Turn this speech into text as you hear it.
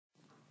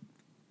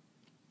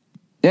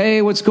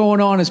Hey, what's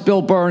going on? It's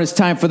Bill Burr, and it's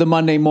time for the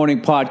Monday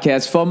Morning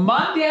Podcast for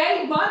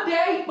Monday,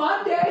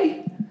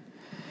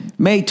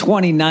 May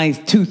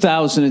 29th,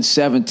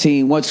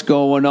 2017. What's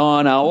going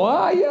on? How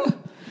are you?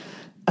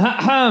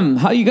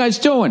 How you guys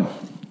doing?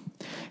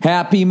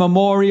 Happy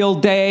Memorial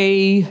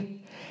Day.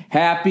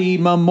 Happy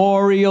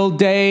Memorial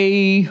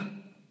Day.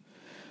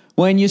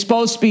 When you're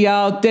supposed to be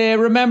out there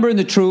remembering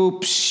the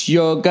troops,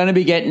 you're going to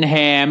be getting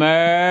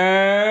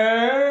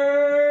hammered.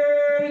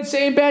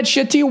 Saying bad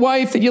shit to your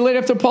wife that you later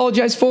have to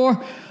apologize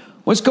for.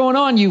 What's going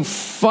on, you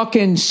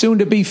fucking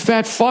soon-to-be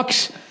fat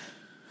fucks?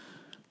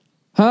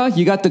 Huh?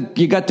 You got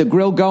the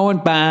grill going,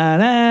 right?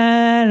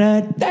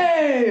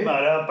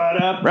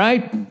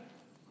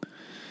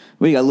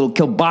 We got a little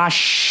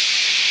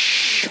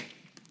kielbasa.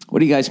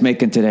 What are you guys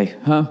making today,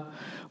 huh?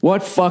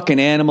 What fucking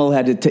animal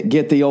had to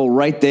get the old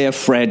right there,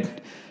 Fred?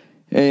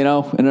 You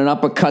know, and an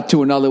uppercut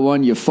to another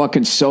one, you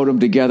fucking sewed them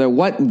together.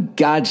 What in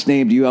God's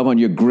name do you have on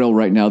your grill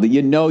right now that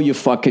you know you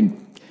fucking...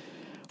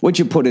 What'd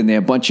you put in there?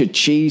 A bunch of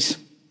cheese?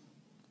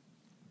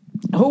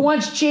 Who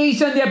wants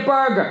cheese on their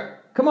burger?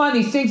 Come on,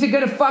 these things are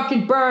going to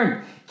fucking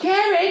burn.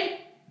 Karen!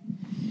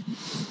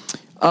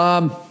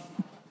 Oh,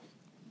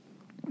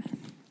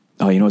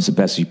 you know what's the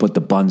best? You put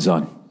the buns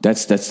on.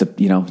 That's the,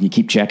 you know, you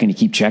keep checking,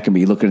 but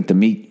you're looking at the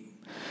meat.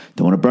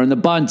 Don't want to burn the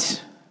buns.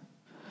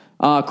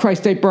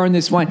 Christ, they burned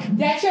this one.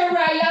 That's all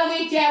right.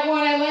 I'll eat that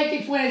one. I like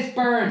it when it's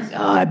burned.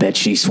 Oh, I bet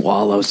she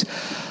swallows.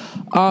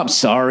 I'm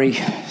sorry.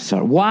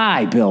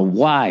 Why, Bill?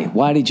 Why?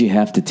 Why did you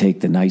have to take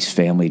the nice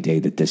family day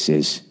that this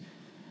is?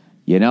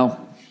 You know?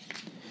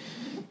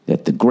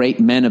 That the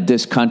great men of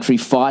this country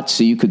fought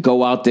so you could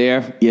go out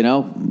there, you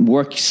know,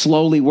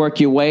 slowly work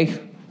your way,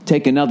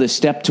 take another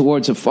step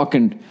towards a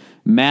fucking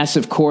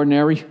massive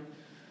coronary.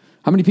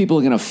 How many people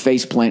are going to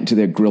face plant into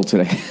their grill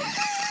today?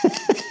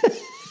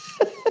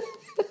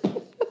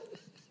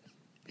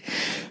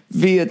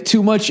 Via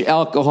too much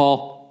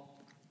alcohol,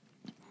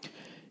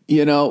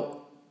 you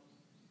know,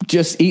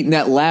 just eating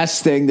that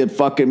last thing that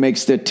fucking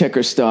makes their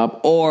ticker stop,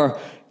 or,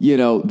 you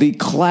know, the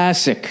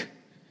classic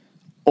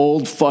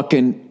old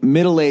fucking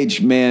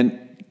middle-aged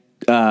man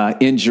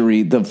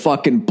injury, the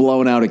fucking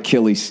blown out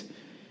Achilles,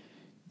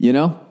 you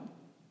know?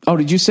 Oh,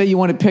 did you say you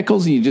wanted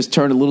pickles and you just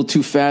turned a little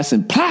too fast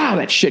and pow,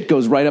 that shit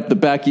goes right up the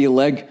back of your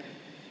leg?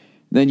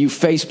 Then you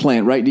face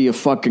plant right into your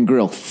fucking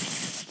grill,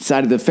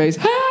 side of the face,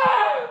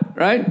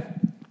 right?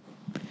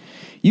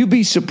 You'd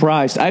be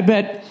surprised. I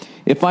bet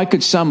if I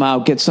could somehow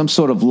get some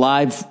sort of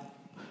live,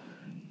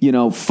 you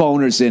know,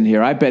 phoners in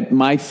here, I bet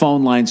my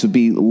phone lines would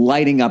be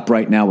lighting up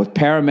right now with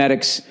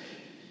paramedics,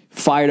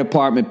 fire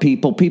department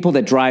people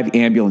that drive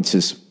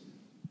ambulances.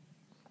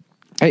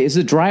 Hey, is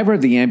the driver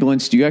of the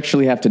ambulance, do you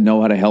actually have to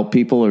know how to help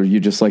people, or are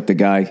you just like the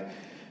guy,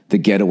 the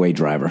getaway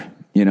driver?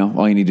 You know,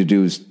 all you need to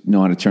do is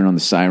know how to turn on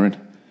the siren,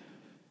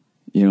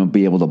 you know,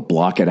 be able to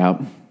block it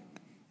out.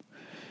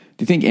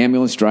 Do you think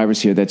ambulance drivers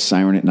hear that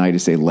siren at night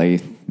as they lay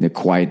in their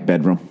quiet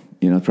bedroom?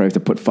 You know, they probably have to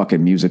put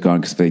fucking music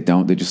on, because if they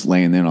don't, they're just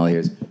laying there and all they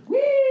hear is, wee,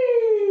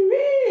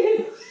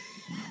 wee.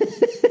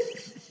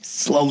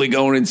 Slowly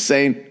going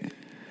insane.